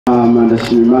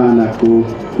Ndashima Imana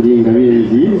kuri ingabire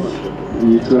nziza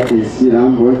yitwa Keza.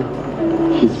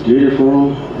 She's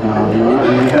beautiful.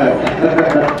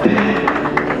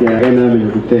 Namenye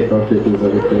guteka bafitiza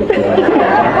guteka.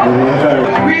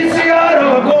 Kwisiara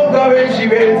abakobwa benshi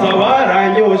beza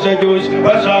baranyosharyoshe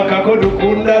bashaka ko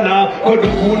dukundana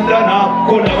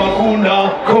ko nabakunda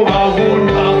ko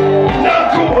bankunda.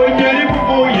 Nakubonye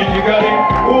rivuye Kigali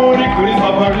uri kuri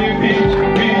safari beach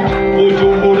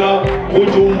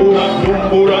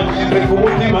Bujumbura nshyize ku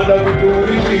mutima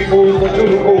ndagutura icyifuzo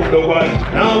cy'urukundo rwanjye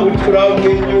nawe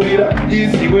turamwenyurira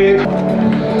isi we.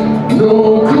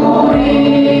 Nukuri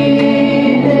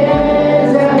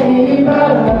neza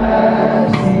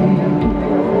imbabazi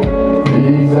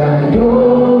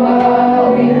izanyuma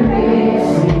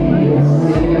w'iminsi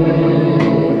yose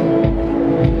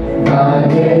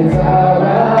bageza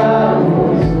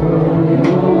bamuzuri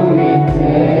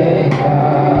uwiteka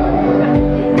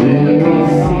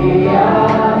iminsi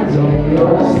yanjye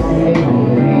yose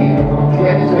iriho.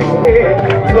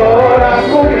 Zora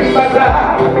kurimbaza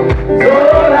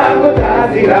zora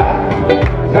kutazira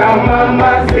kama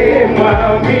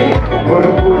mazemwami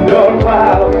urukundo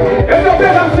rwawe. Ezo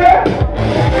pesa mse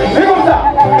bigusa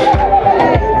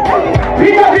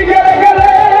piga vigelegele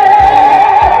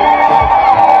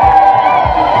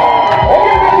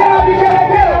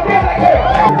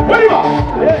Arriba!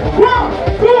 1,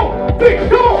 2, 3,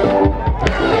 go!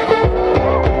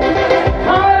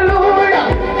 Hallelujah!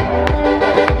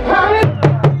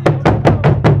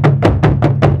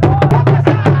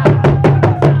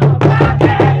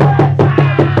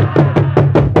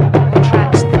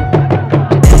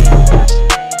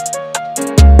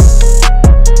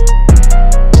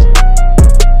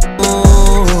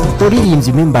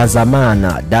 umuririnvyi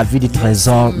w'imbazamana David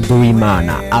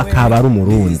NDUWIMANA akaba ari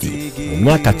umurundi. Mu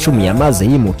myaka 10 yamaze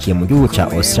yimukiye mu gihugu ca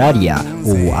Australia,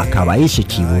 ubu akaba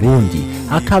yishikiye Burundi,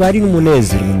 akaba ari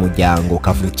n'umunezero mu muryango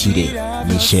kavukire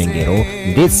n'ishengero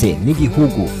ndetse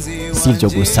n'igihugu. Sivyo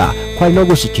gusa ko ari no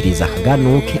gushikiriza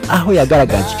akaganuke aho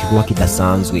yagaragaje ikigo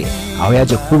kidasanzwe, aho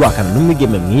yaje kubakana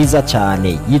n'umwigeme mwiza cyane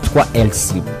yitwa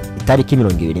Elsie itariki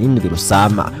 27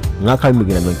 Rusama umwaka wa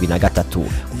 2023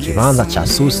 ku kibanza ca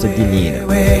Source du Nil.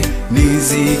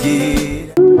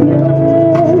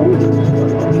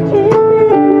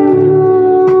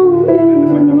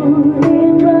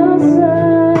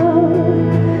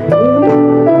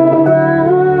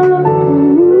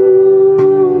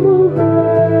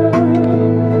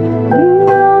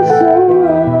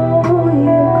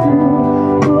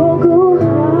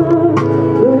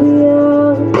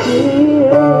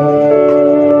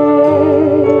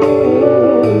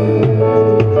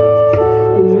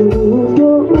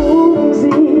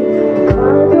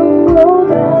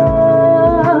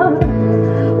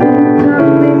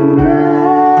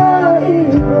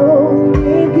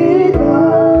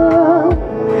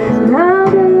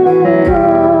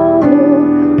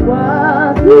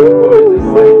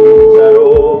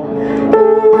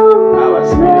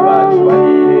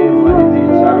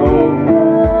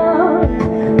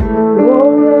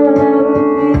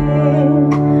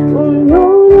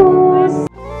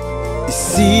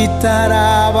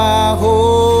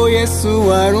 Sitarabaho Yesu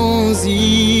warunzi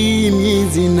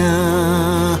imizina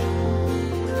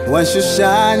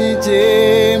washushanyije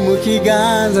mu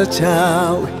kiganza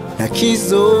cyawe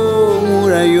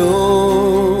nakizomurayo.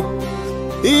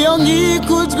 Iyo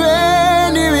nkikujwe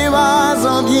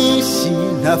n'ibibazo byinshi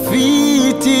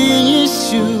ntafite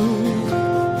inyishu,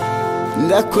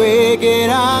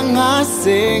 ndakwegera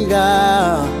nkasenga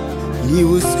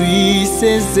nibuswe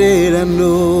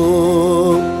isezerano.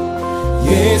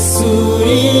 Yesu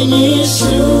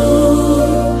inyishu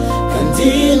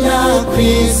kandi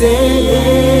nakwizeye,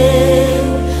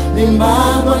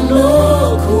 nimbabwa no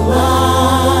kuba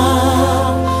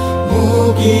mu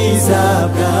bwiza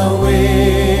bwawe.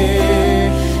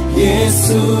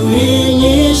 Yesu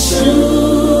inyishu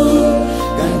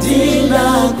kandi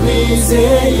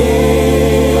nakwizeye,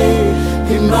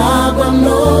 nimbabwa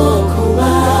no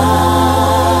kuba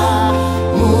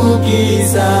mu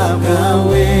bwiza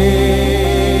bwawe.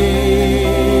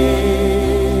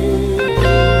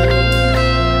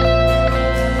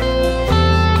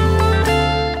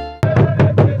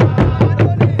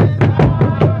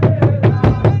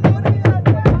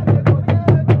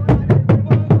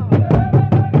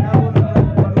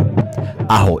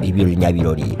 Aho ibirori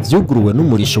nyabirori vyuguruwe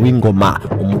n'umurisho w'ingoma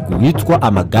umugwi witwa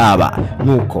amagaba,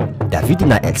 nuko David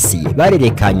na Elsie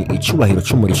barerekanye icubahiro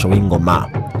c'umurisho w'ingoma.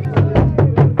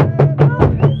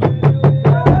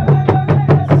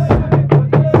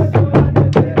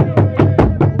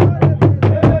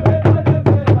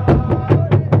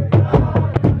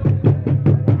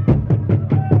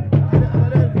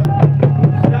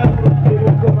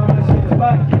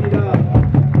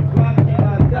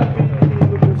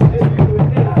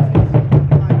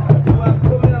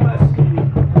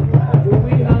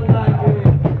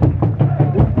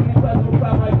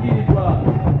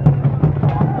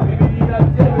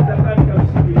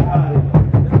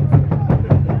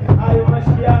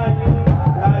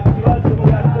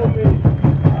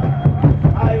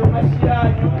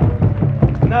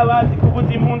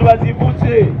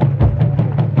 baramutse.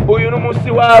 Uyu ni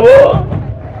umunsi wabo,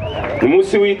 ni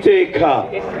umunsi w'iteka.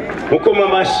 Mukoma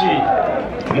amashi,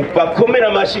 bakomera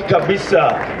amashi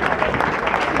kabisa.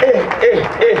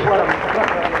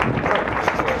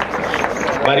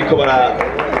 Bariko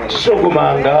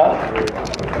barashogomanga,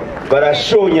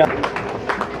 barashonya.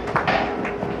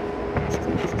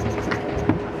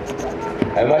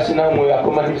 Ayo mashi namwe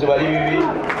yakoma n'ivyo bari bibi.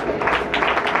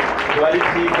 Bari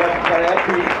vyiga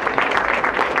karayakwi.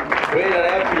 Wera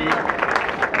arayakwi.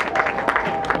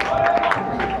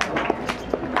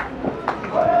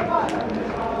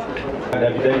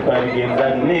 David ariko arabigenza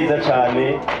neza cyane.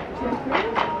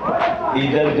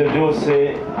 Ibyo aribyo byose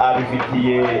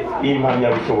abifitiye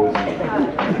impamyabushobozi.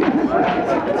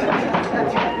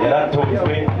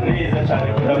 Yaratojwe neza cyane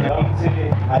kugira ngo baramutse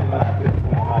hanyuma natwe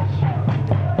tumumashi.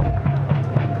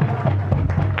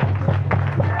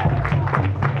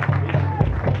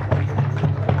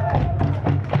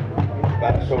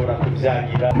 Barashobora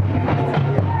kubyagira.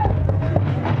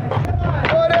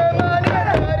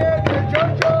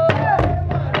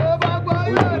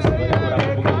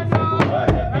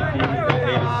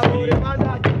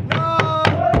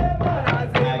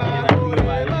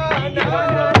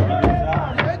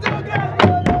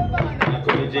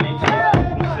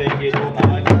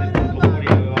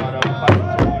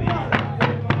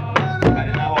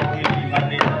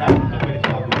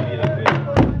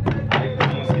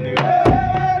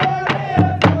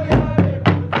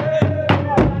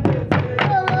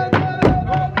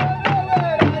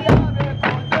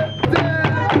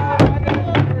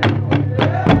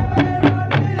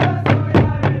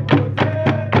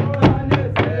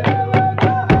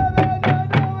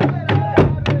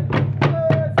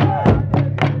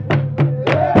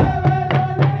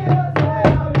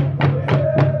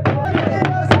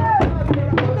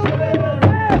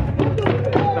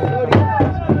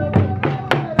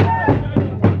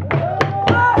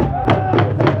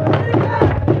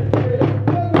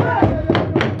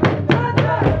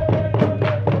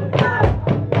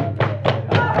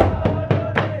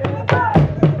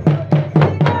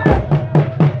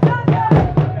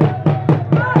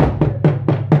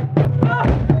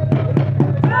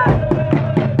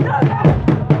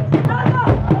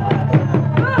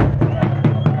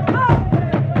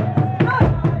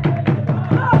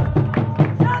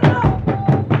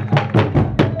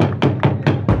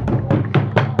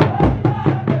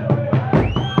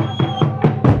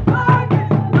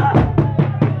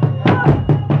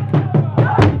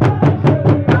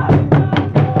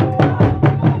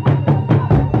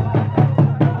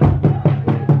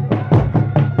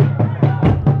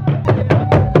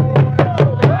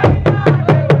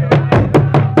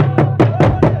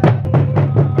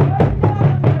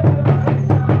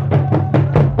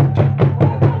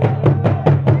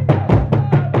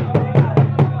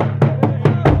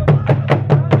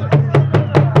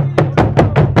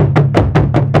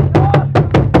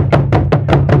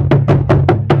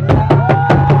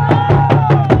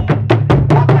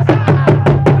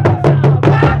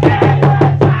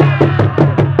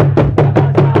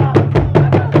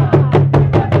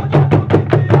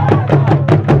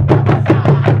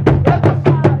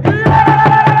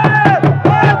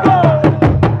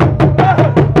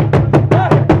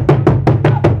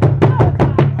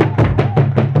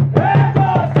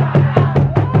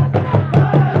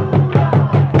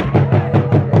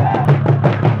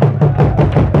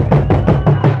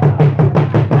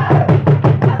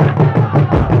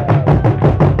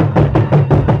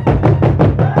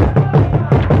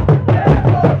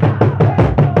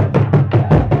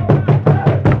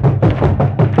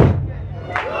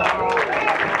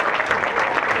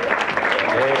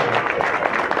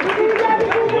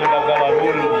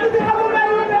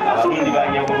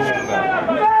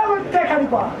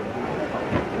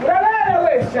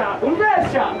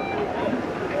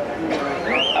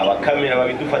 Abakamera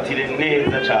babidufatire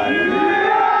neza cyane.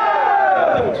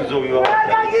 Tuzobiba.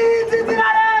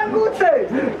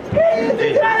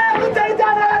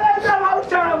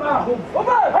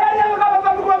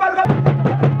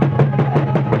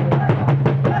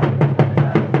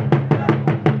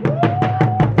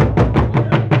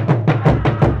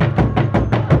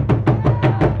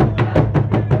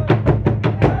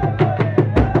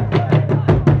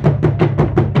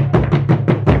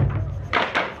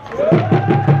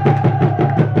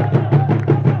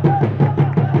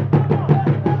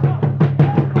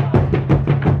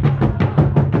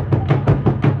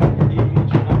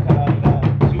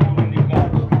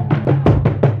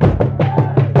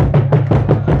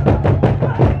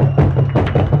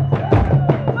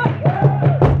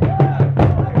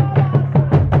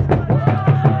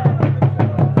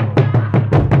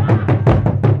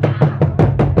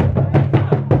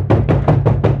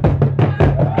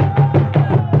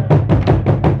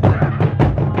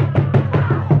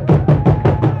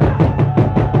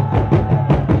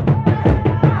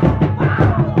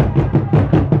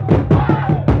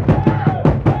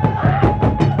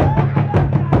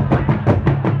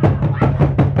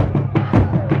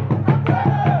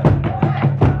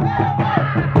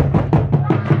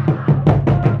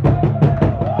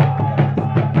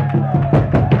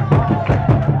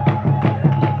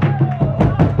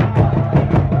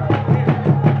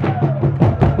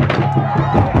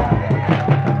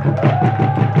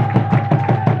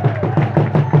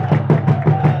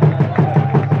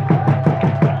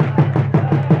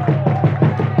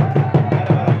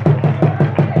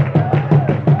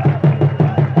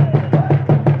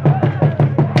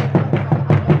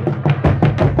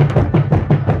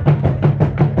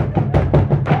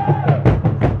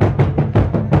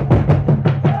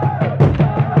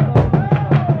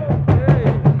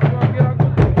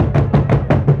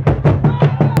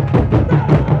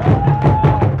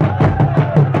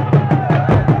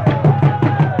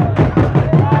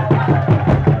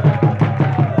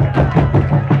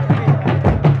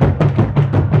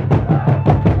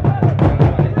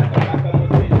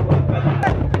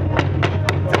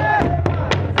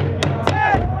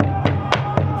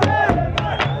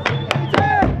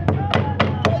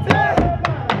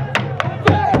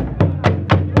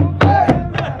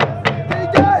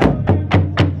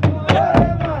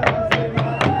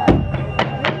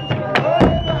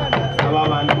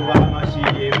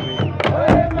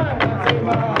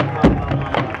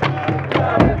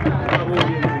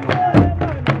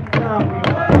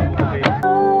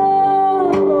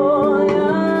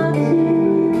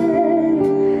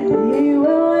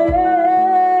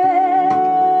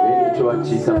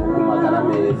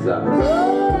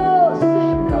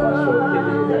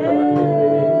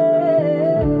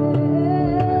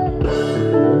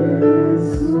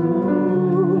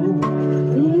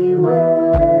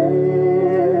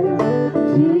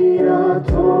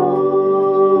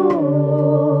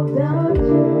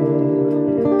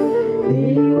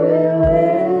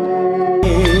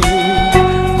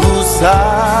 gusa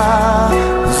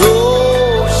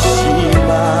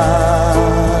zoshima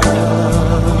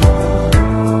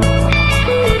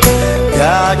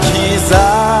gakiza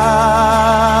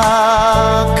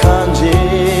kanje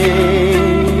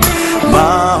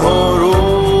mahoro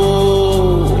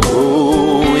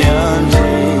yanje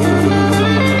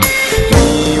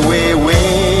ni wewe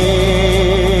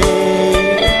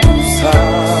gusa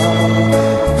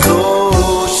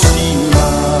zoshima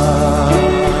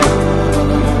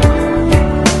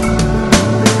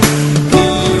ni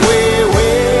wewe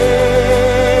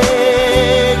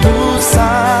gusa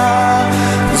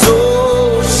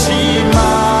zoshima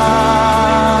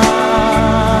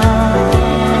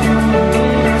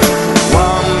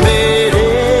wambere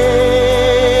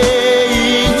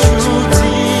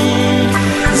inshuti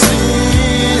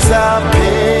nziza pe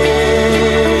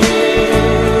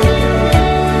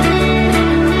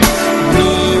ni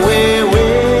wewe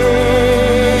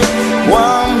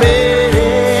wambere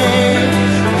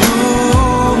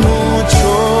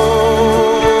y'umuco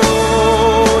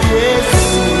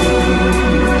Yesu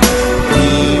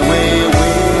ni wewe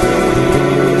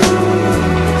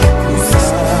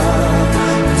gusa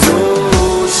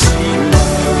zoshima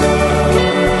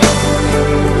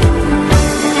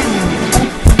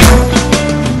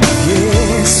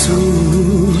Yesu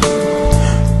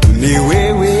ni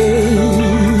wewe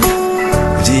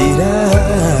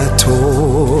jirato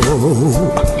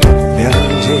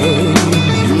yanje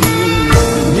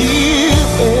ni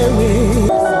wewe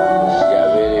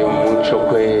yabereye umuco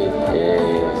kwe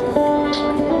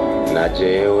na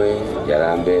jewe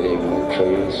yarambereye umuco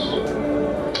Yesu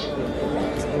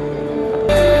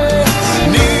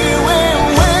ni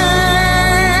wewe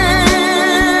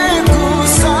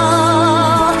gusa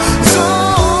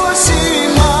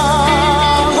zoshima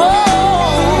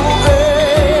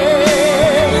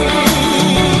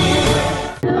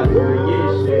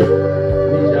atumenyeshe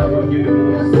n'ijambo ry'uyu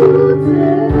munsi uko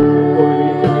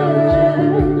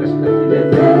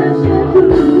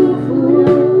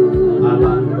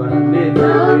abantu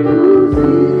baranezerewe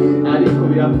ariko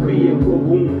birakwiye ko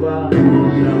bumva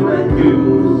ijambo ry'uyu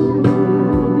munsi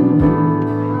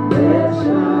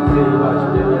ababyeyi bacu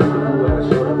rero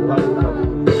barashobora guhaguruka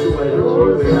mu cyubahiro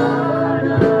cyiwe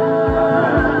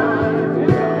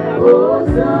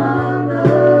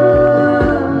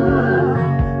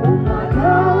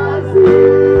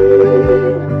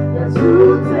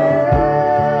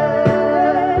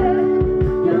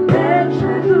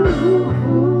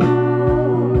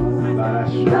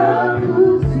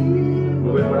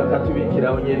mube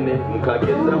murakatubikiraho nyene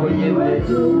mukagezaho nyene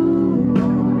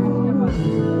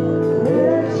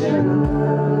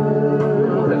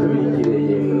mukatubikire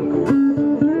yemwe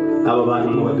aba bantu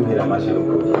mubaduhera amashyi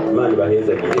n'ukuri Imana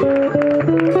ibahezagire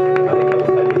ariko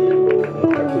akaririmbo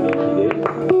mukatubikire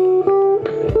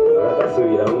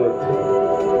murakasubiramo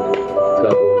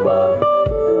tukagomba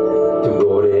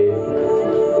tugore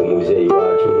umuvyeyi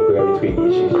wacu nkuko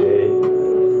yabitwigishije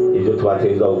ibyo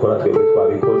twategerezwa gukora twebwe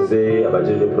twabikoze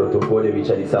abajeje protokole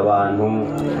bicaritse abantu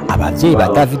abavyeyi ba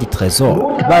David Trésor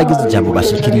bagize ijambo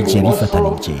bashikirije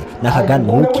bifatanije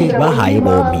n'akaganuke bahaye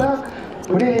bompi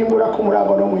kuririmbura ku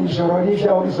murango no mw'ijoro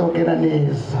n'ijabo bizogera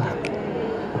neza.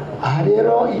 Aha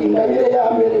rero iyi ngabire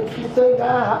ya mbere mfise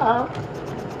ngaha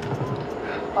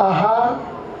aha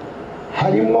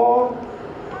harimo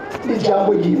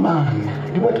ijambo ry'Imana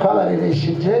rimwe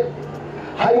twabareresheje,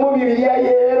 harimo Bibiliya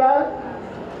yera,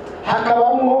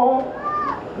 hakabamwo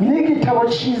n'igitabo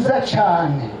ciza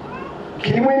cyane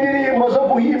kirimo indirimbo zo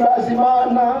guhimbaza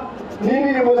Imana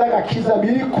n'indirimbo z'agakiza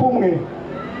biri kumwe.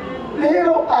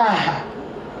 Rero aha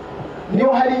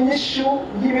niho hari inyishu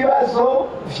y'ibibazo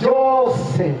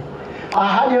byose,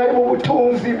 aha niho hari mu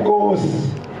butunzi bwose.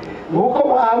 Nuko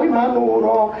mwahawe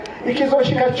impanuro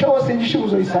ikizoshika cyose inyishu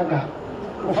uzoyisaga.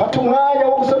 Ufata umwanya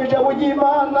wo gusoma ijambo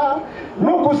ry'Imana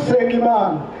no gusenga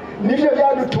Imana, nivyo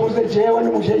byadutuze jewe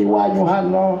n'umuvyeyi wanyu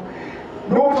hano.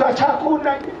 N'ubu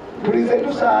turacyakundanye, turize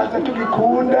dusaza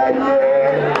tugikundanye.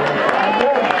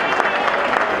 Amen.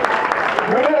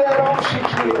 None rero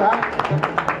ushikira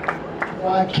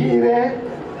wakire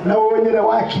nawe nyine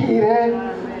wakire,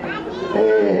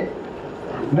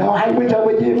 nawe harimo ijambo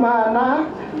ry'Imana,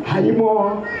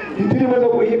 harimo indirimbo zo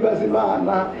guhimbaza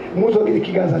Imana, muzogira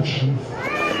ikiganza cyiza.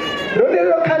 None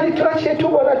rero kandi turaciye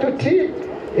tubona tuti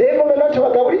yego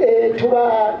mbere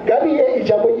tubagabiye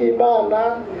ijambo ry'Imana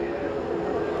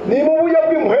ni mu buryo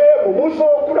bw'impwemu,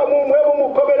 muzokura mu mpwemu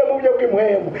mukomere mu buryo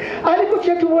bw'impwemu. Ariko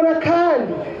cyo tubona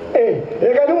kandi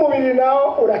reka n'umubiri nawo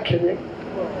urakenye,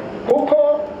 kuko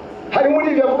hari muri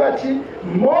ibyo avuga ati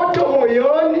moto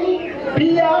moyoni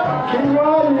pia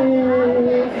kinywani.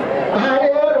 Aha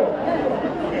rero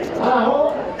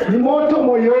aho ni moto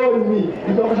moyoni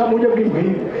izofasha mu buryo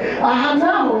bw'impwira. Aha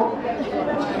naho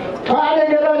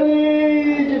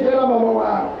twaregeranije tera mama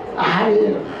wawe. Aha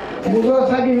rero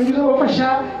muzosaga ibintu bizofasha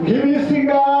nk'ibisi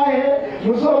ngahe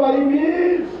muzobara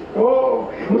iminsi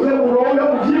muze muronga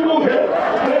mubyibuhe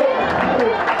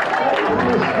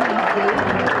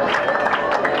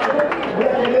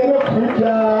rero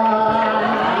kurya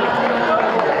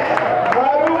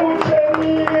hari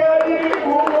umuceri hari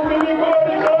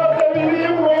ibigori byose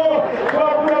birimo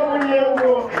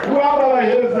twaguraguriyemo waba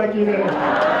abahezagire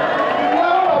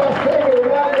waba abasengere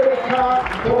barereka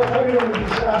tubasabire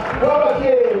umugisha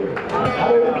w'ababyeyi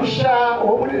hari umugisha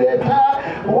wo muri leta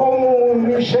uwo mu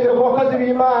mishengero ku bakozi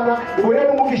b'Imana ure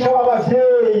n'umugisha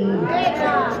w'abavyeyi.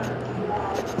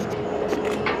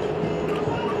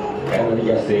 kandi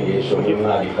rya sengesho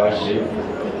ry'Imana ifashe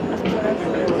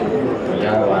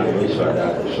hari abantu benshi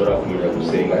badashobora kumenya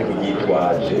gusenga ariko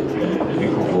ryitwaje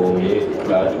bikugoye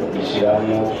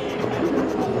ugashyiramo.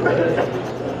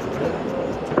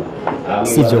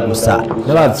 Si ibyo gusa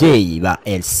n'ababyeyi ba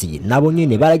Elsie nabo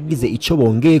nyine baragize icyo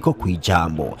bongeye ko ku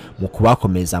ijambo mu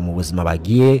kubakomeza mu buzima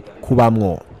bagiye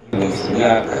kubamwo.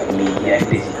 Imyaka ni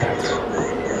itatu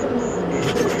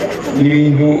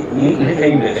ibintu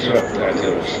ntibindi bidashobora kugura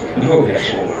byoroshye niho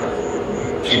birashoboka.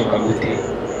 Bishoboka gute?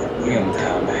 uriya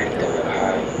mutamba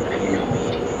hahaye hari mirongo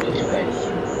ibiri bariye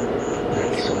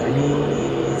ntakisoma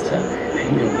neza hari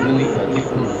mirongo ine bagiye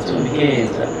kunoza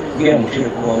bigenza kugira ngo mushobore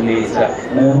kubaho neza.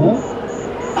 Ubu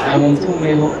nta muntu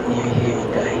umweho ibihe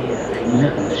bidahera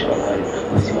imyaka ndashobora kuhari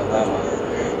ubuzima bw'amahoro.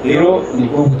 Rero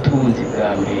nibwo butunzi bwa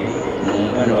mbere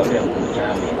numva n'ababwira ngo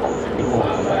muryameko nibwo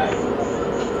hambaye.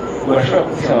 Urashobora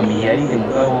kuzisaba miliyaride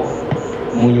mugabo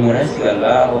mu nyuma urasiga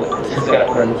ngaho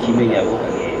usigarakora n'ikimenya abo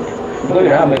ukagenda. Nubwo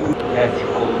birahambaye yazi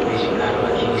ko benshi n'aho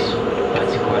bakiriso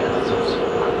bazi ko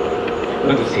banazozuka.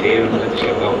 Badutse rero niba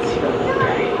dushaka bawutsira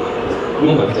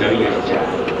numva bizabiryoshye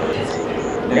cyane.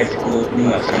 Ndazi ko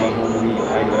nimasoma nko muri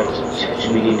Yohani wacu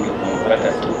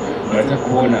 17:3 muraza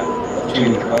kubona icyo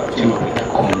nitwa icyo kwita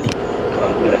kondi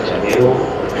bangura cyane. Rero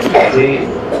maze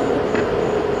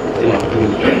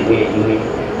imwe imwe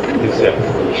ndetse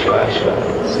kugurisha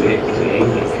sure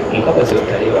tuzenge mukaba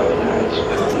zotari bawe nanje.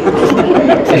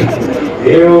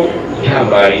 Rero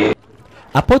yambaye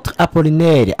Apotre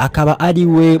Apollinaire akaba ari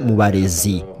we mu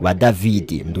barezi wa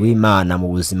David Nduwimana mu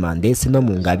buzima ndetse no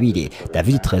mu ngabire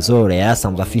David Trésor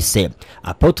yasanzwe afise.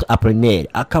 Apotre Apollinaire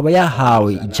akaba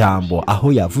yahawe ijambo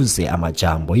aho yavuze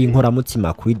amajambo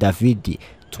y'inkoramutima kuri David.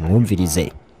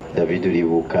 Tumwumvirize. David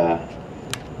uribuka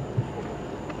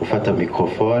ufata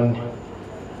microphone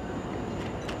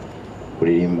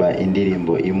uririmba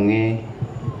indirimbo imwe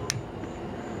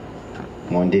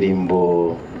mu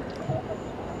ndirimbo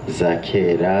za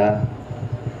kera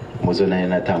muzo nari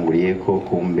natanguriye ko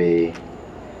kumbe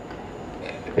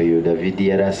uyu David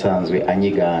yari asanzwe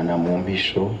anyigana mu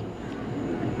mpisho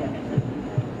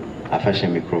afashe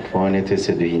microphone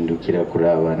twese duhindukira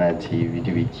kurabana ati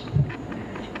biri biki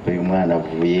uyu mwana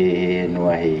avuye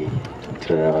n'uwahe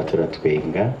turaraba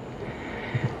turatwenga.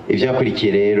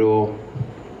 Ibyakurikiye rero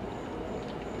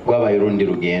rwabaye urundi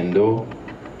rugendo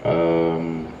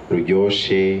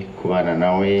ruryoshe kubana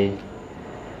nawe.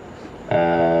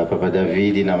 Papa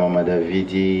David na mama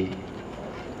David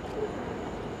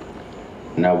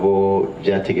nabo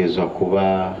byategezwa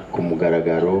kuba ku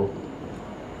mugaragaro.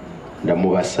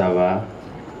 Ndamubasaba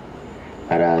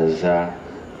araza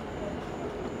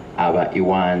aba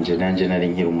iwanje nanje nari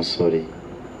nkiri umusore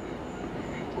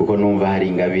kuko numva hari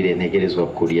ingabire ntegerezwa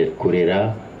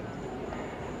kurera,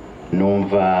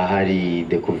 numva hari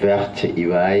découverte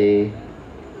ibaye,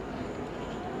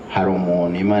 hari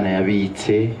umuntu Imana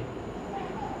yabitse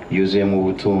yuzuye mu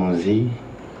butunzi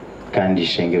kandi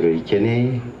ishengero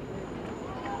rikeneye.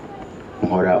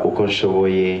 Nkora uko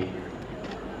nshoboye,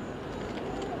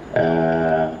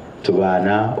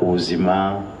 tubana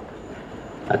ubuzima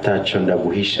ataco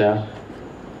ndaguhisha,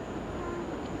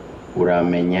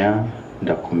 uramenya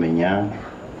ndakumenya.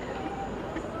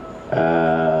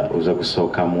 Uza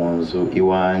gusohoka mu nzu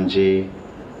iwanje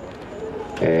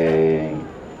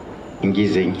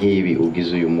ngize nk'ibi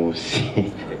ugize uyu munsi.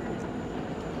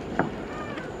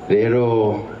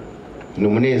 Rero ni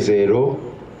umunezero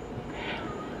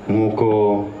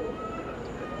nkuko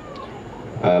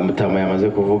Mutama yamaze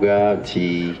kuvuga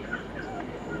ati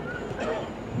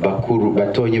bakuru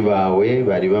batonyi bawe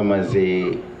bari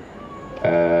bamaze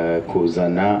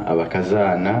kuzana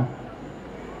abakazana,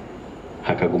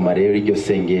 hakaguma rero iryo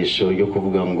sengesho ryo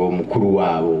kuvuga ngo mukuru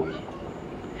wabo.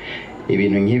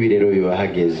 Ibintu nk'ibi rero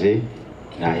bibahageze,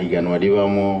 nta higanwa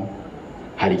ribamo,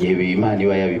 hari igihe Imana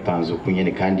iba yabipanze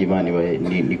ukunyene kandi Imana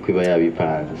niko iba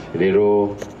yabipanze.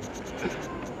 Rero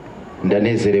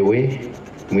ndanezerewe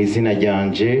mu izina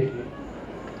ryanje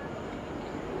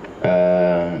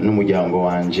n'umuryango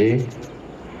wanje,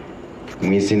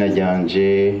 mu izina ryanje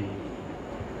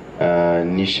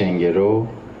n'ishengero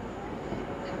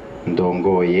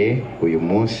ndongoye uyu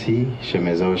munsi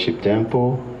Shemeza Worship Temple,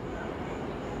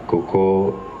 kuko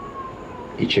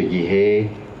icyo gihe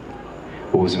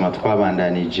ubuzima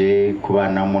twabandanije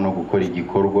kubanamo no gukora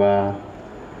igikorwa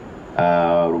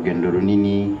urugendo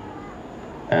runini,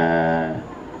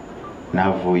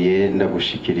 navuye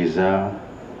ndagushikiriza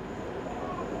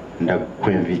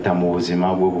ndakwemvita mu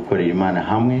buzima bwo gukorera Imana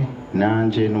hamwe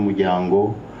nanje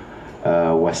n'umuryango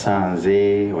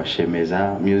wasanze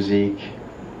washemeza music,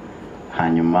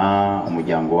 hanyuma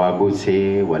umuryango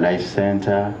wagutse wa Life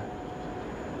Center.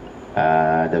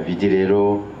 David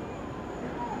rero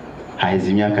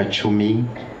haheze imyaka 10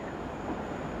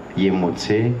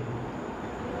 yemutse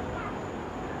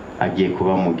agiye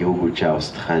kuba mu gihugu cya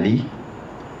Australia.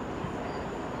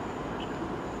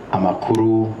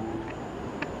 Amakuru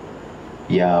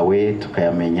yawe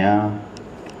tukayamenya,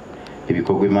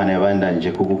 ibikorwa Imana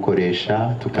yabandanije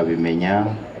kugukoresha tukabimenya.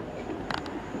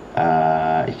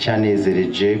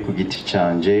 Icyanezereje ku giti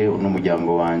canje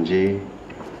n'umuryango wanje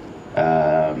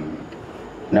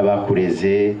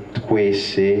n'abakureze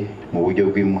twese mu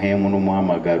buryo bw'impuhemu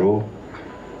n'umuhamagaro,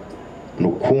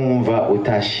 nukumva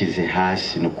utashize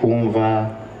hasi,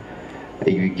 nukumva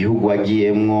igihugu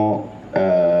wagiyemwo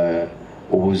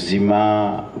ubuzima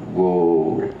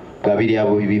bwa biriya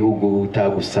bihugu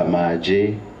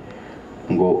utagusamaje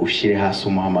ngo ushire hasi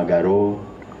umuhamagaro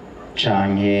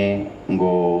canke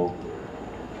ngo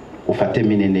ufate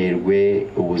minenerwe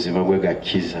ubuzima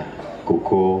bw'agakiza,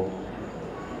 kuko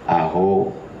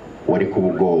aho wari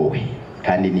kubugowe,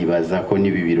 kandi nibaza ko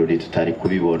nibi birori tutari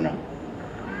kubibona.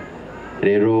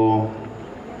 Rero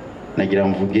nagira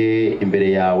mvuge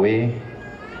imbere yawe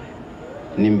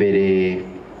n'imbere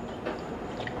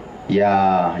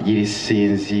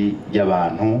y'irisinzi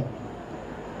y'abantu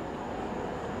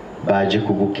baje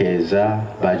kugukeza,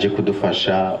 baje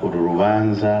kudufasha uru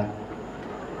rubanza,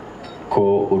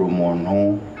 ko uri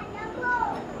umuntu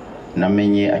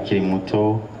namenye akiri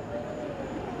muto,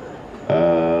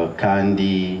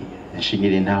 kandi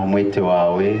nshingire nta umwete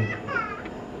wawe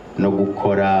no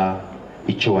gukora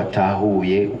icyo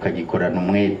watahuye ukagikorana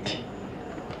umwete.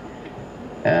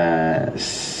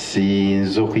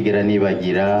 Sinzo kwigera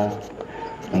nibagira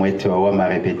umwete wawe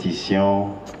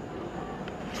w'amarepetition,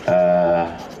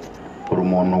 uri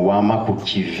umuntu wama ku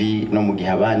kivi no mu gihe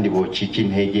abandi bocika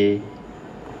intege,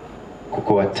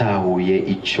 kuko watahuye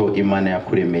icyo Imana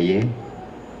yakuremeye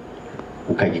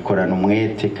ukagikorana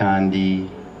umwete, kandi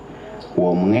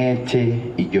uwo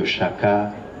mwete, iryo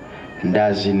shaka,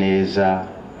 ndazi neza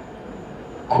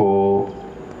ko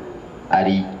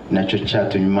ari nacyo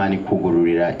cyatumye Imana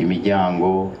ikugururira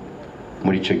imiryango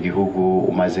muri icyo gihugu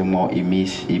umazemo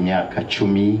imyaka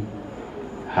 10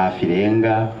 hafi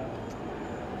irenga,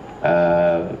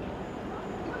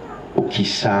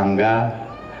 ukisanga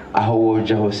aho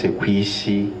woja hose ku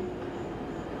isi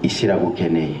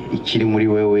iragukeneye. Ikiri muri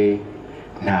wewe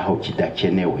ntaho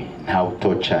kidakenewe, ntaho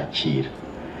utocakira.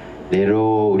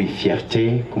 Rero uri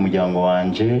fierté ku muryango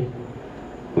wanje,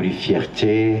 uri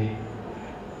fierté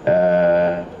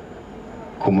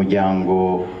ku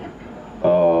muryango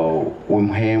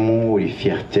w'impuhemu, uri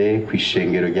fierté ku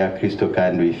ishengero rya Kristo,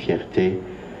 kandi uri fierté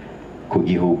ku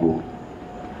gihugu.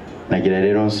 Nagira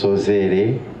rero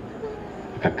nsozere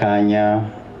aka kanya,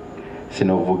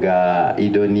 sinovuga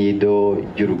ido nido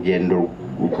ry'urugendo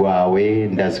rwawe,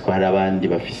 ndazi ko hari abandi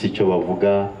bafise icyo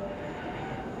bavuga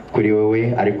kuri wewe,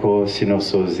 ariko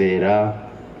sinosozera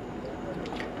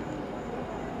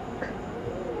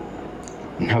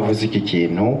ntavuze iki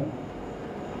kintu.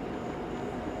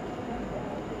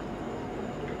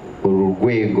 Uru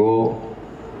rwego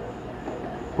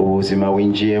ubuzima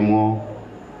winjiyemo,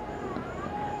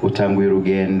 utanguye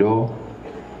urugendo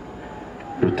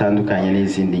rutandukanye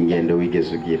n'izindi ngendo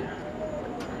wigeze ugira.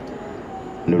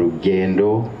 Ni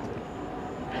urugendo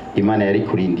Imana yari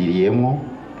kurindiriyemo,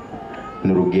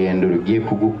 ni urugendo rugiye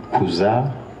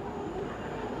kugukuza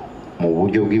mu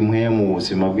buryo bw'impuhemu, mu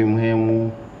buzima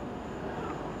bw'impuhemu,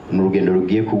 ni urugendo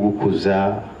rugiye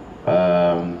kugukuza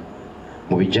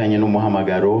mu bijyanye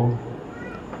n'umuhamagaro,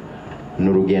 ni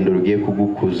urugendo rugiye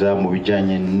kugukuza mu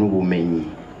bijyanye n'ubumenyi,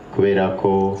 kubera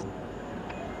ko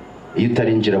iyo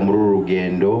utarinjira muri uru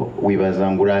rugendo wibaza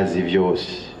ngo urazi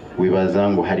byose, wibaza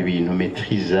ngo hari ibintu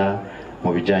metriza mu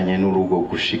bijyanye n'urugo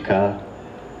gushika,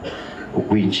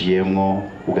 ugwinjiyemo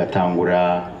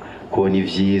ugatangura kubona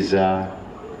ibyiza,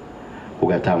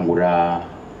 ugatangura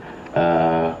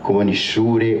kubona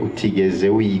ishure utigeze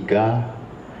wiga,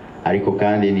 ariko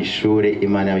kandi ni ishure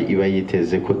Imana iba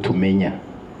yiteze ko tumenya.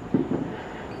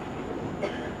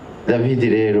 David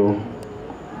rero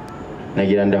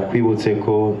nagira ndakwibutse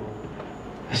ko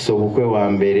sobukwe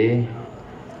wa mbere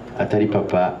atari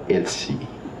papa Elsie,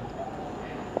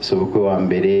 sobukwe wa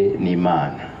mbere ni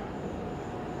Imana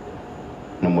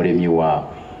n'umuremyi wawe.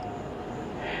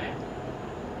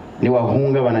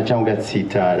 Niwahungabana cyangwa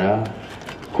ugatsitara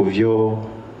ku byo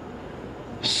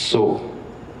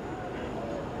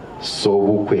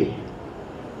sobukwe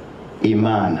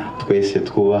Imana twese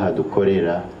twubaha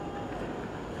dukorera,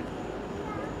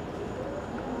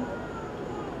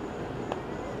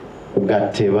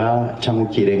 ugateba cyangwa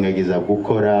ukirengagiza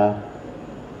gukora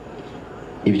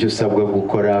ibyo usabwa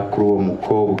gukora kuri uwo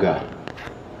mukobwa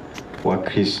wa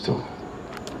Kristo,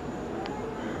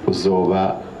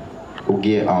 uzoba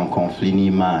ugiye en conflit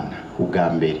n'Imana ubwa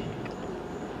mbere,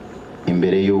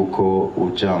 imbere yuko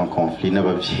uja en conflit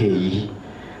n'abavyeyi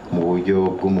mu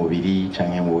buryo bw'umubiri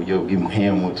cyangwa mu buryo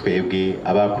bw'impwemu twebwe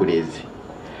abakureze.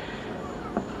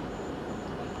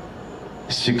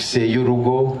 Success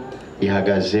y'urugo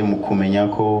ihagaze mu kumenya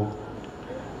ko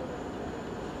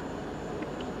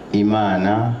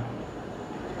Imana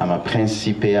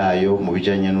amaprincipe yayo mu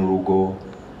bijanye n'urugo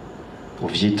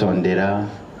uvyitondera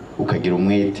ukagira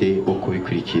umwete wo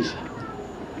kubikurikiza.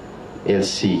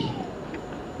 Elsie,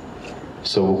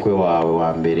 sobukwe wawe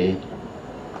wa mbere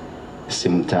si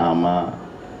Mutama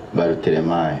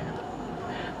Baruteremaye,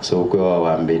 sobukwe wawe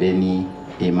wa mbere ni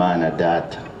Imana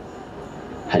Data.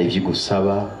 Hari ibyo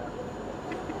gusaba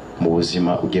mu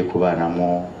buzima ugiye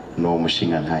kubanamo n'uwo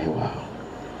mushinga ntahe wawe,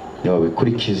 niba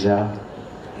bikurikiza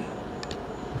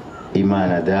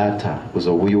Imana Data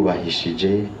uzoba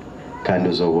uyubahishije kandi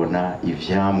uzobona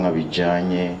ivyamwa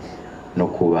bijanye no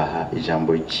kubaha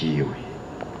ijambo ryiwe.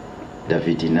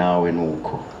 David nawe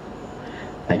nuko.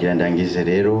 Nagira ndangize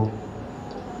rero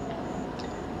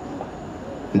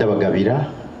ndabagabira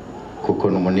kuko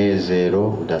n'umunezero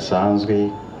udasanzwe,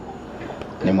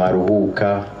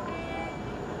 nimwaruhuka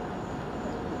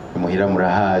muhira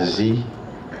murahazi,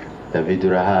 David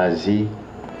urahazi.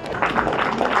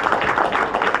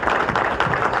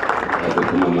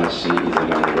 Kuma amashi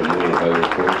izamaniro mwumva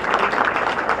yuko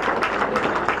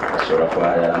ashobora kuba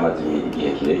yaramaze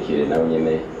igihe kirekire nawe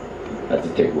nyene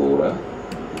azitegura,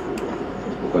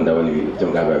 kuko ndabona ibintu byo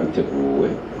ngaba biteguwe.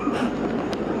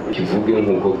 Kivuge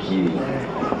nkuko kiri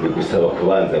bigusaba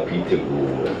kubanza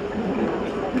kwitegura,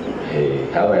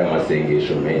 habaye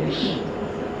amasengesho menshi.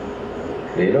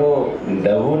 Rero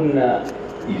ndabona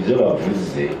ibyo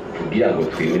bavuze kugira ngo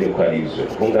twemere ko ari byo,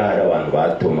 kuko ngaho hari abantu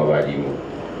batoma barimo,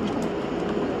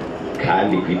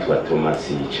 kandi kwitwa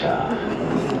Thomas icaha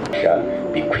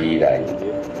bikwiranye.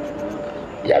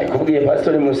 Yabikubwiye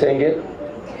pastor mu rusengero,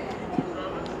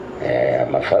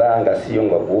 amafaranga siyo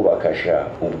ngo agubakasha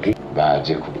ubwi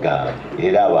baje kubwabo.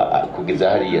 Rero kugeza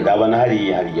hariya ndabona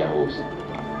hariya hose.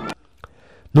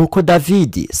 Nuko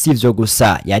David sivyo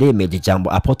gusa yaremeje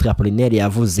ijambo Apotre Apollinaire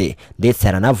yavuze, ndetse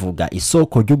aranavuga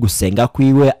isoko ryo gusenga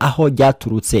kwiwe aho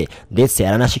ryaturutse, ndetse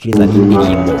aranashikiriza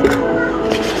n'indirimbo.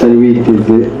 Tari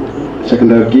witeze shaka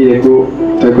ndabwire ko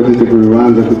tariko tutegura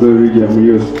urubanza tuzobigira muri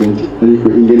yo 20, ariko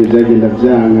ingene byagenda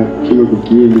byanga kimwe ku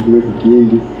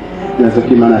kindi nazo ko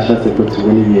Imana ashatse ko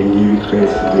tubona ibihe ngibi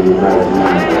twese biribaza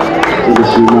Imana.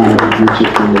 Ndashima Imana kugice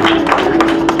kimwe.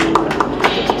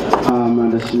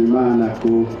 Ndashima Imana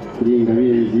kuri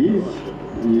ingabire nziza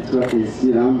yitwa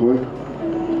Keza Rambo.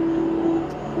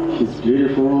 She's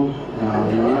beautiful.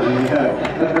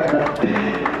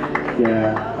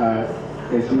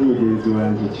 Ese ni mugenzi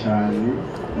wanjye cyane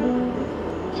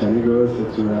rwose,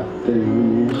 turatera inkuru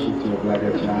nyinshi, turablaga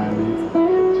cyane,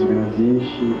 tubona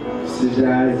byinshi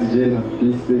sivyazi je na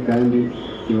fise, kandi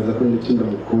ibaza ko ndetse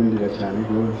ndamukundira cyane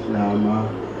rwose.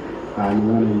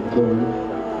 Hanyuma nitora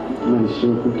Imana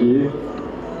ishimwe kubwiye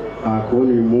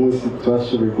kubona uyu munsi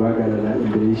twashoboye guhagarara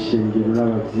imbere y'ishengero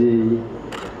n'abavyeyi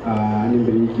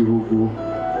n'imbere y'igihugu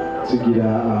tugira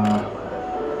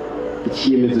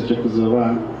icyemezo cyo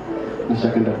kuzobana.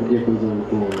 Nashaka ndakubwiye ko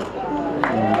nzogukunda,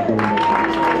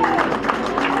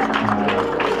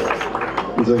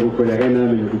 nzogukorera kandi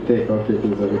namenye guteka, wafite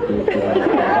nzogutekera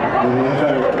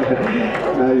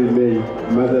nabimenye,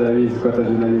 maze arabizi ko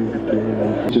ataje nari nzitera.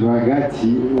 Hagati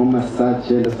mu masaha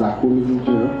 9 saa 10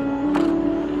 z'ijoro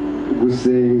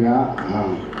gusenga,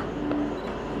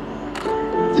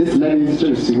 sinari nzi icyo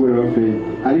bisigura bafite,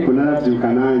 ariko narabyuka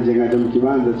nanjye nkajya mu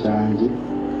kibanza cyanjye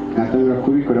nkatanga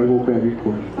kubikora nk'uko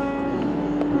yabikora.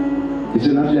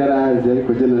 Ibyo navyo yarazi,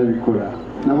 ariko je narabikora.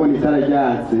 Nabona itara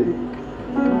ryatse,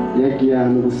 yagiye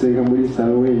ahantu gusenga muri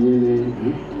salo wenyine,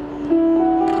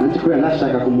 nanjye kubera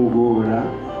nashaka kumugora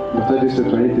ndafata juste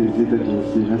toilette nziza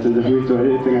byose nkaca kuri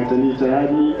toilette nkaca nicara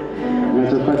hari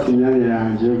nkaca mfata imyanya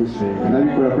yanjye yo gusenga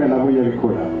nabikora kubera nabonye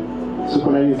abikora suko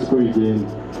nari nzi ko bigenda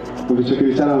ubu icyo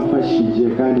kintu cyaramfashije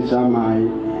kandi cyamaye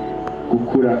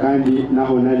gukura kandi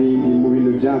naho nari mu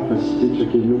bintu byamfashije icyo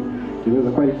kintu nibaza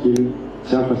ko ari ikintu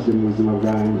cyafashije mu buzima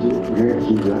bwanjye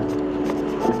bw'agakiza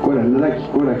gukora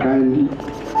narakikora kandi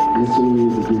yesu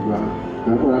n'umwizigirwa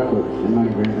nakora koze imana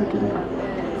igweza kire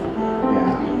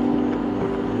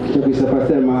icyo kwisa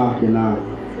pasteur Mark na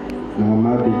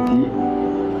mama Betty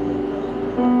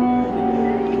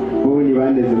bo ni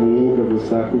bandeze mu mwuka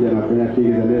gusa kugira ngo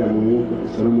nakwigeza ndera mu mwuka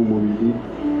gusa no mu mubiri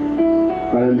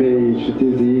barambere inshuti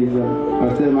nziza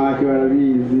pasteur Mark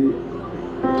barabizi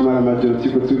tumara amajoro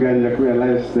tuko tuganira kubera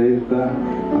life center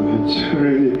amajoro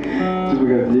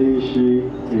tuvuga byinshi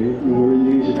inkuru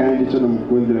nyinshi kandi icyo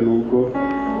namukundira ni uko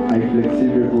ari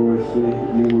flexible rwose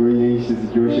n'inkuru nyinshi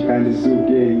ziryoshye kandi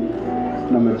z'ubwenge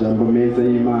n'amajambo meza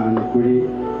y'Imana kuri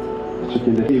icyo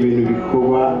kintu ibintu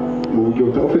bikorwa mu buryo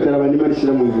ufite abantu Imana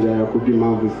ishyira mu nzira yawe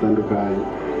kubw'impamvu zitandukanye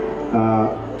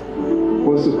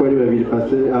bose uko ari babiri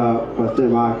pasteur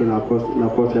Mark na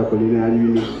Apostle Apolline hari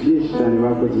ibintu byinshi cyane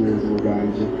bakoze mu buzima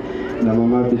bwanjye na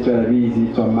mama Betty barabizi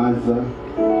twamaza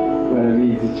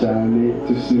barabizi cyane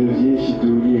dufite ibintu byinshi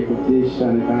duhuriye ku byinshi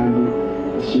cyane kandi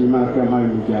ashima Imana ko yampaye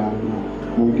umuryango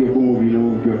mu buryo bw'umubiri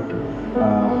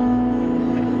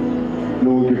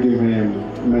n'uburyo bw'impemu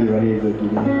Imana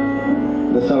ibahezagire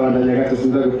ndasabandanya gato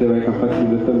sinza guteba reka mfata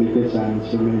iminota mike cyane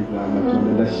nshimiriza amatonde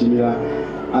ndashimira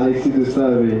Alexis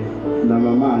Dusabe na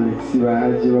mama Alexis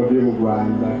baje bavuye mu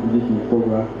Rwanda kubw'iki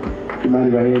gikorwa Imana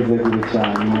ibahezagire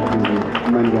cyane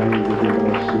Imana ibahezagire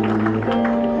ndashimye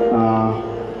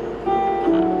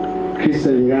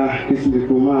Chris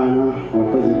Ndikumana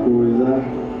wakoze kuza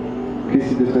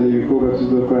Chris dufite ibikorwa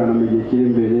tuzokorana mu gihe kiri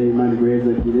imbere Imana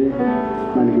iguhezagire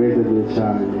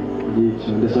cyane ngicyo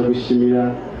ndashaka gushimira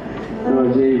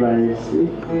n'ababyeyi ba Elsie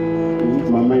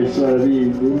mama Elsie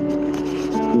arabizi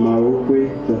mabukwe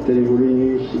turatera inkuru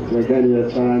nyinshi turaganira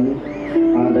cyane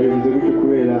ndabivuze gutyo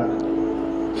kubera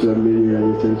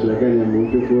turamenyeranye cyane turaganira mu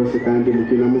buryo bwose kandi mu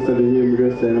kintu namusabye nyine muri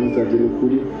yose namusabye ni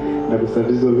ukuri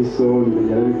ndagusabye izo misombe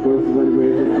yarabikoze bari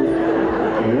wese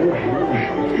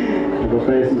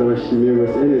abafayesi ndabashimiye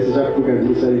bose sinshaka kuvuga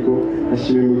byinshi ariko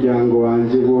ashimiye umuryango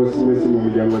wanjye bose mwese mu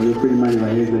muryango ni ukuri Imana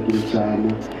ibahezagire cyane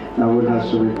nabo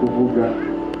ntashoboye kuvuga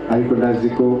ariko ndazi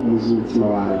ko muzi umutima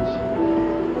wanjye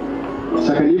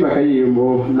shaka niba akaririmbo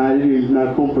na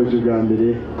kompoje bwa mbere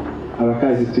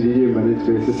abakazi turirimbane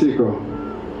twese siko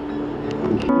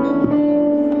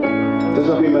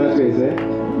tuza kwimbana twese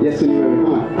Yesu ni wewe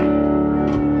kama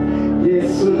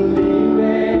Yesu ni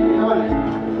wewe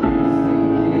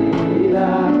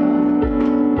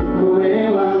wewe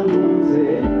wanguze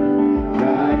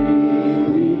kari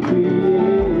bikwiye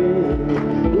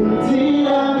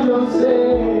umtira byose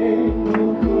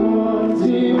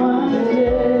umukunzi wanjye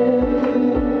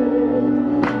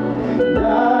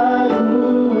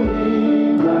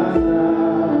ndaguhimbaza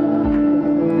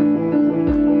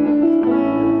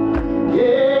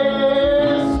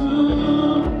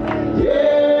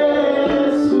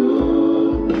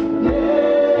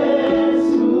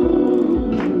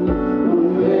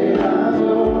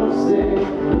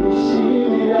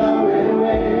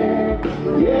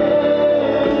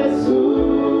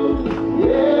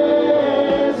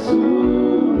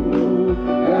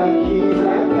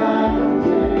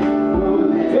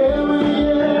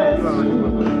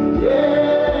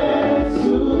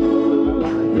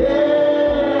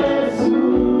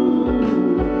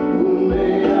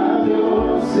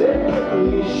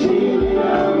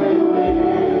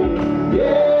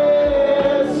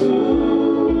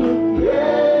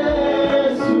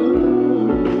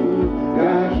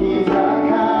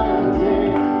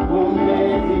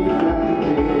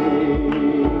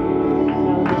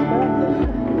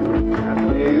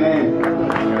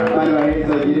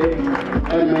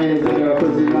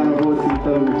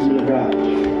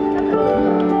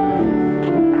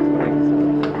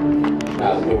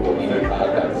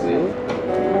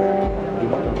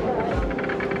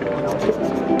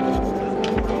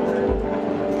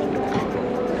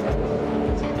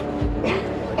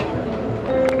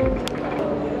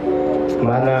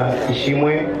Mana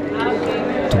ishimwe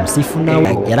Tumusifu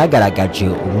nawe yaragaragaje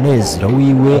umunezero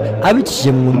wiwe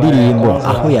abicishije mu ndirimbo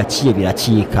aho yaciye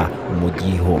biracika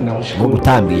umugiho no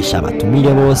gutambisha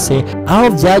abatumire bose aho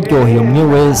byaryoheye umwe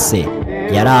wese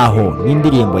yari aho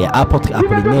n'indirimbo ya Apostle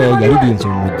Apolline yaririmbye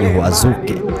mu mugiho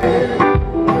azuke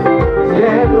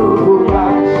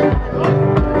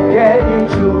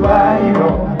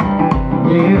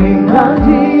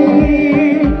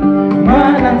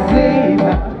Mana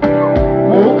nzima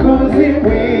uko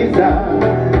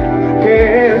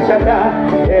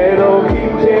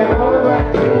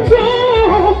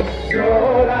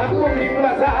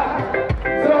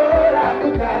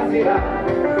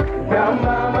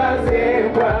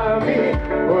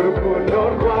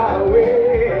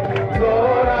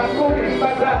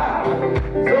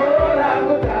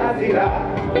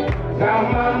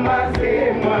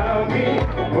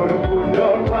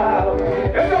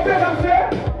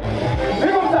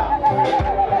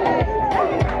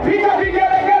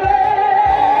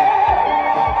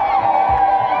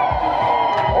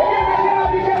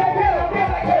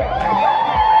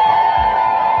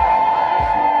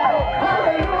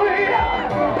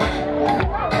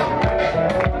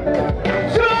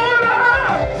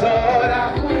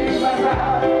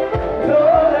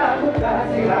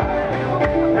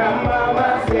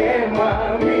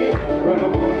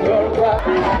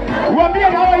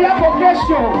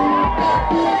special.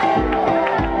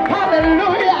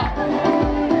 Hallelujah.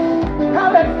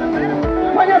 Hallelujah.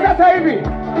 Fanya sasa hivi.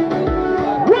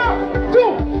 1,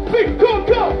 2, 3, go.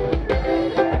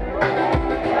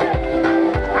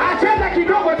 Cheza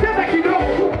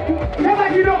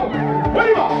kidogo.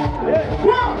 Ready up.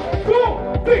 1, 2,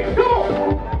 3, go.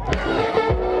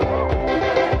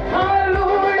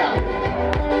 Hallelujah.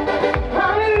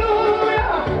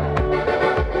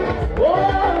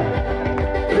 Oh,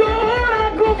 Zora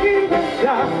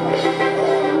kukimbia.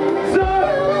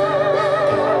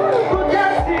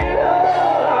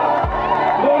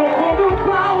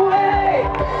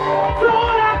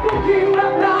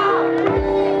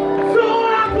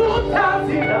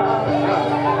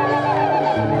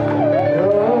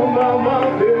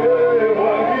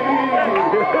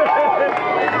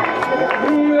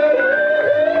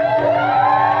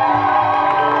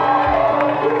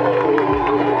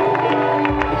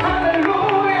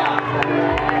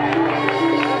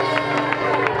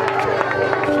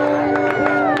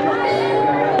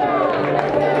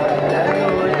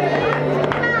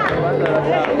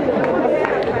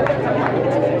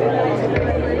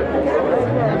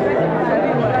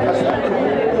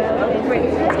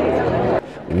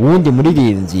 uwundi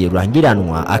muririmbyi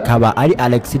rurangiranwa akaba ari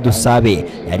Alex Dusabe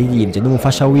yaririmbye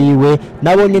n'umufasha wiwe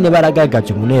nabo nyene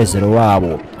baragagaje umunezero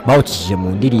wabo bawucishije mu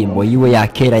ndirimbo yiwe ya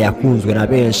kera yakunzwe na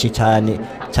benshi cyane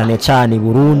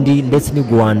Burundi ndetse n'u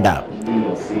Rwanda.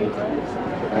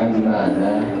 kandi Imana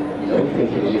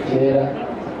yabitekereje kera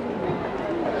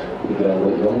kugira ngo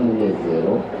ibahe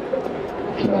umunezero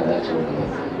Imana yacu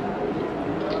umunezero.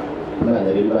 Imana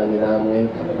rero ibanye namwe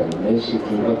amagambo menshi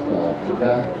twumva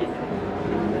twavuga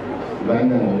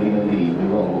bana muri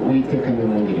ndirimbo ngo Uwiteka ni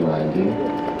umwungeri wanjye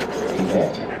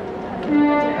sinzajya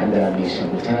andaramisha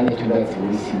mu cyanya cy'ubwatsi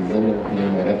bubisi no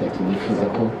kumenya gatatu nifuza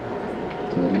ko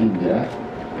turirimbira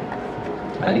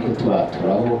ariko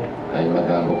tubaturaho ayo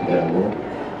magambo kugira ngo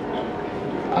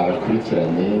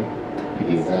abakurikirane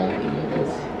kugeza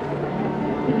imigozi.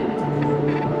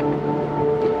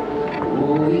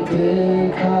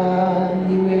 Uwiteka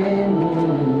niwe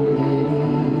mwungeri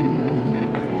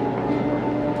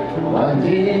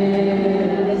wanjye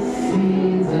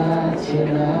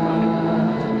sinzakena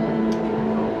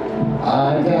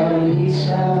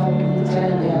agamisha mu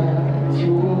cyanya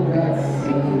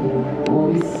cy'ubwatsi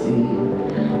bubisi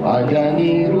ajyana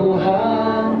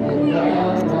iruhande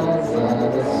rw'amazi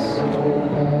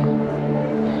adasuma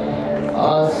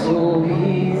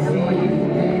asubiza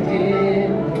intege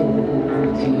mu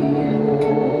bugingo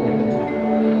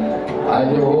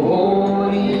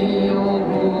ayobora iyo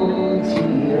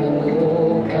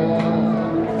gukiranuka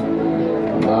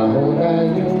ahora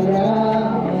anyura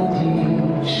mu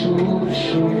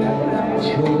gicucu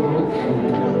cy'urupfu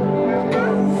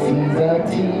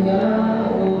sinzatinya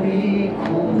uri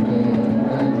kumwe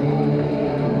nanjye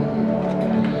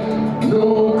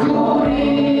n'ukuri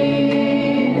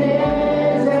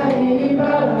neza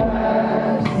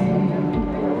imbabazi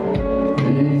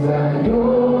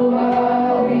bizanyoba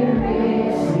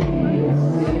iminsi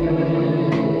yose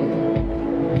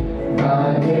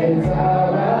nanjye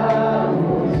nzaba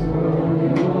mu nzu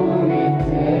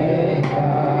y'Uwiteka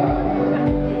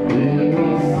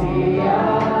iminsi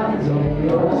yanjye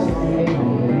yose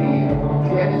irimo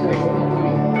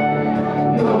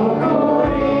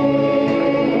n'ukuri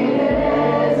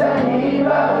neza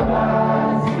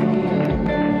imbabazi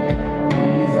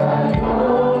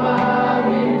bizanyoba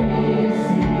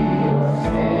iminsi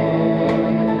yose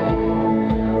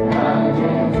nanjye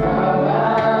nzaba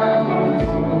mu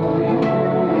nzu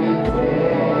y'Uwiteka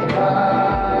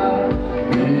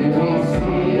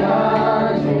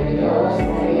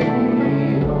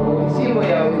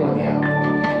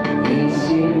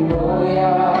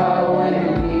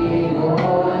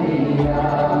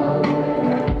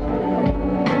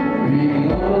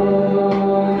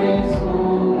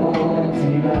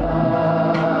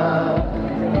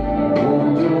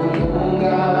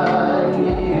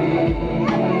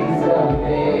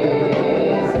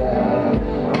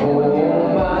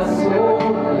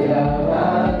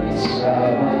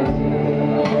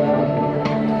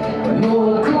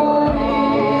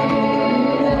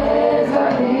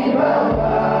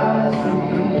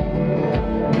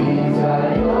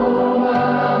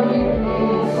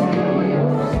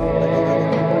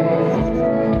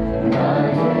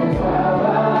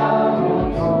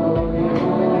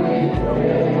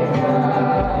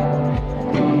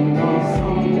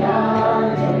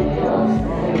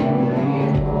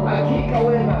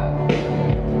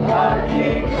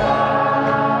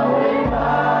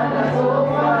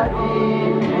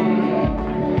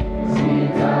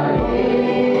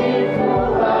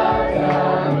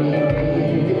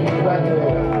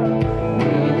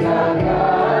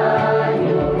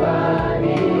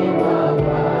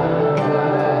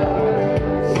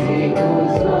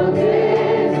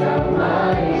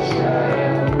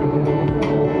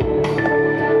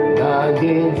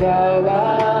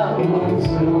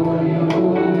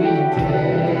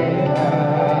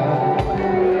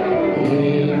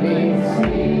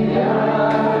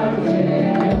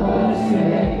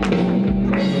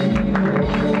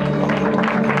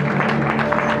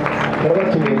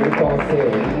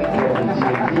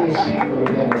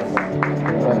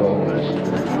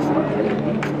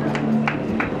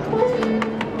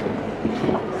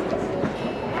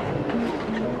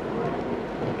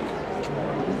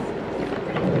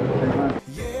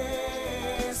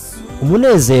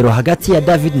umunezero hagati ya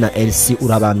David na Elsie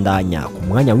urabandanya ku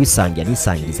mwanya w'isangira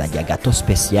n'isangiza rya gato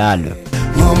special.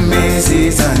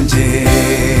 Nkomezi zanje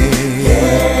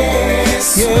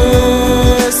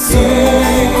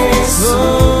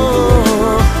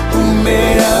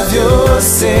umera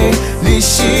byose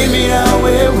nishimira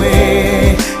wewe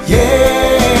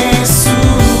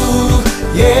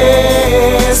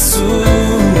Yesu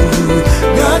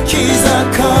gakiza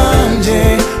kanje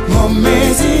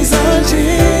nkomezi zanje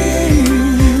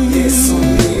Yesu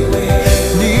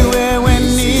ni wewe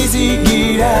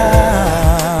nizigira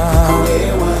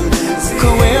ko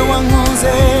wewe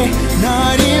nkunze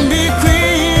narimbi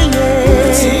kwiye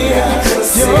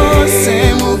byose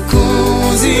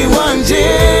mukunzi wanje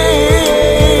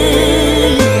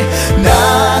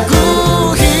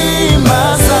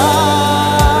naguhimbaza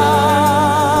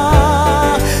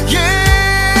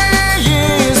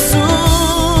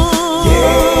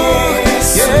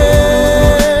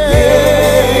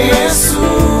Yesu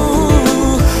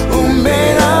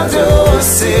umbera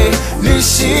byose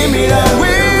nishimira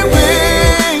wewe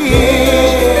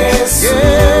Yesu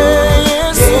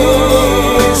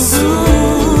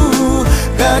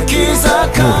gakiza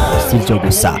sivyo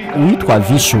gusa uwitwa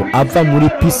Vishu ava muri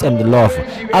Peace and Love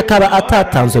akaba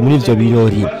atatanzwe muri ivyo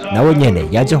birori nawe nyene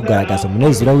yaje kugaragaza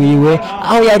umunezero wiwe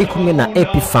aho yari kumwe na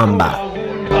Mpimbaza.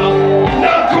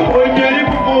 nakubonye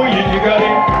kuvuye Kigali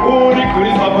uri kuri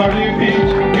safari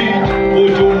beach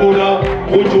ujumbura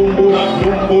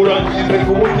numbura nshyize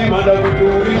ku mutima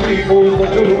ndagutura icyifuzo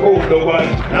cy'urukundo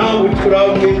rwanjye nawe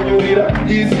turamwenyurira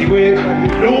yisiwe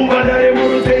numva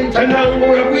naremurutse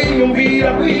ncanangura kwiyumvira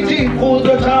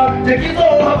kw'icyifuzo cyanjye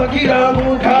kizohava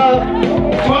kiramuka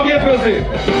twabwiye twese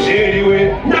jeriwe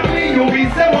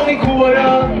nakwiyumvisemo nkikubona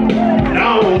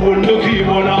nawe ubundi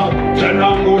ukibona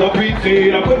ncanangura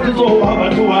kwizera ko tuzohava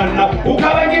tubana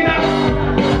ukabagina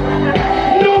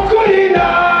nukuri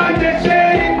nanjye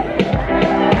jeri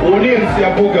uninsi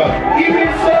yavuga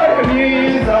imisore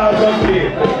myiza zose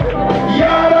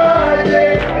yabaye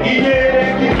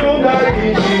inyereka itunga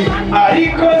ryinshi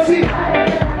ariko si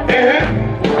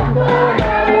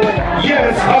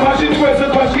yes amashi twese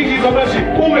twashikiza amashi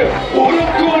ube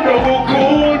urukundo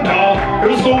gukunda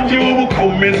rusumbye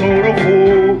ubukomeza urupfu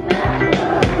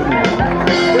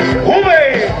ube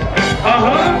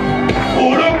aha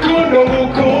urukundo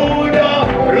gukunda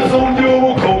rusumbye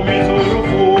ubukomeza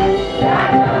urupfu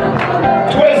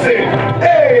twese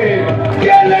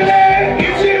gelele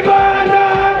ichimana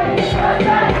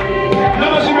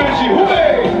n'amashimeshi ube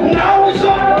nawe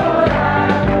uso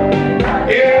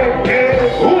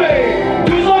ube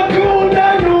tuzokunda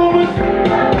n'ubusa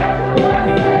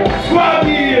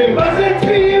twagiye maze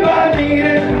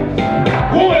twibanire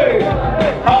ube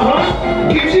aha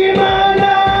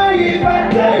ichimana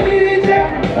yifatanyirije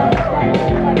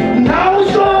nawe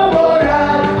ushobora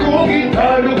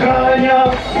kugitandukanya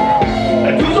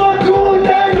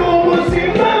tuzokunda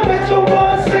n'ubuzima bwacu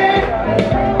bwose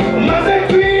maze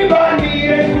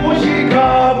twibanire gushika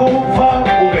gupfa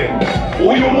ube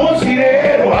uyu munsi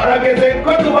rero harageze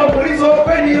ko tuba muri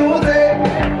sokwe nihuze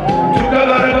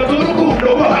tukagaragaza urukundo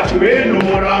rwacu bene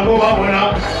umurango babona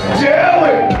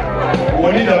jewe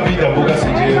uwo ni David avuga si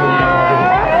jewe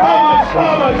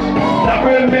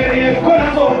nakwemereye ko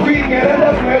nazokwigera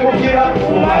ndakwegukira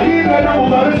mu mahirwe no mu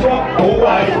maruswa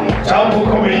ubaye cyangwa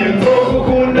ukomeye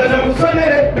nzogukunda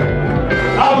ndagusonere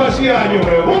amashi yanyu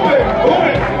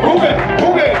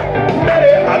ube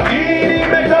mbere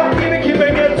akirimeza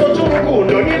ikimenyetso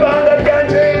cy'urukundo n'ibanga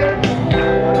ryanje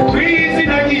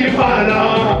kw'izina ry'Imana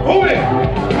ube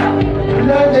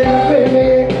nanjye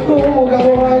nakwemeye nk'umugabo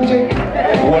wanje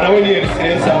uwo nawe ni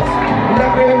Elsie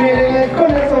ndakwemereye ko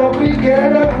nazokwigera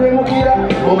ndakwegukira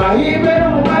mu mahirwe no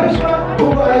mu maruswa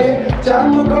ubaye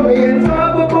cyangwa ukomeye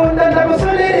nzogukunda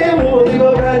ndagusonere mu buzima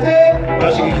bwanjye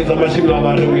bashikikiza amashimwe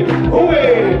abantu ube